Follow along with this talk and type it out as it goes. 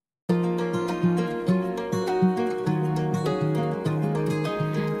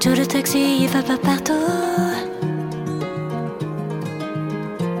Joe le taxi, il va pas partout.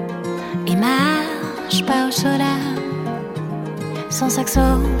 Il marche pas au soda, son saxo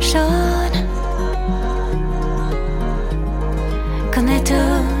jaune. Connaît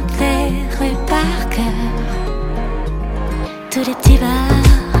toutes les rues par cœur, tous les petits bars.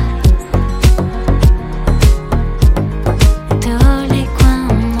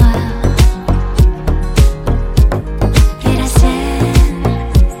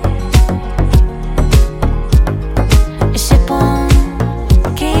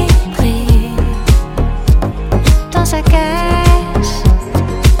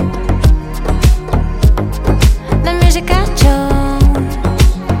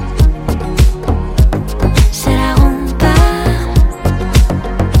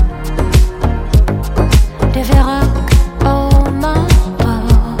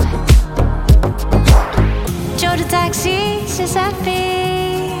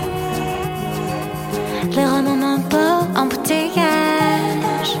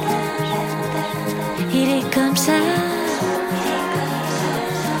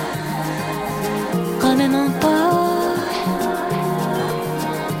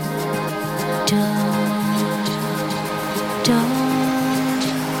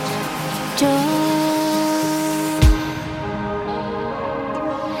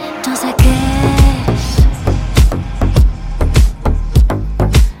 Dans sa caisse,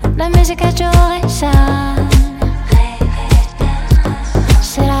 la musique a duré ça.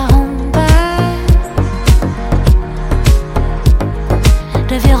 C'est la rumba,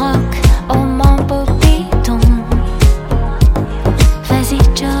 le vieux rock au mambo bidon. Vas-y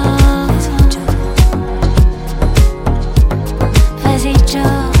Joe, vas-y Joe,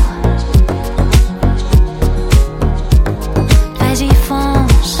 vas-y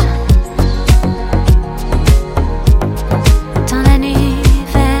fonce. Dans la nuit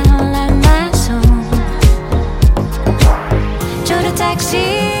vers l'Amazon, Joe le taxi,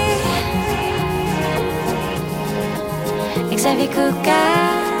 Xavier Coca.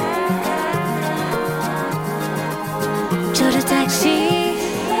 Joe le taxi.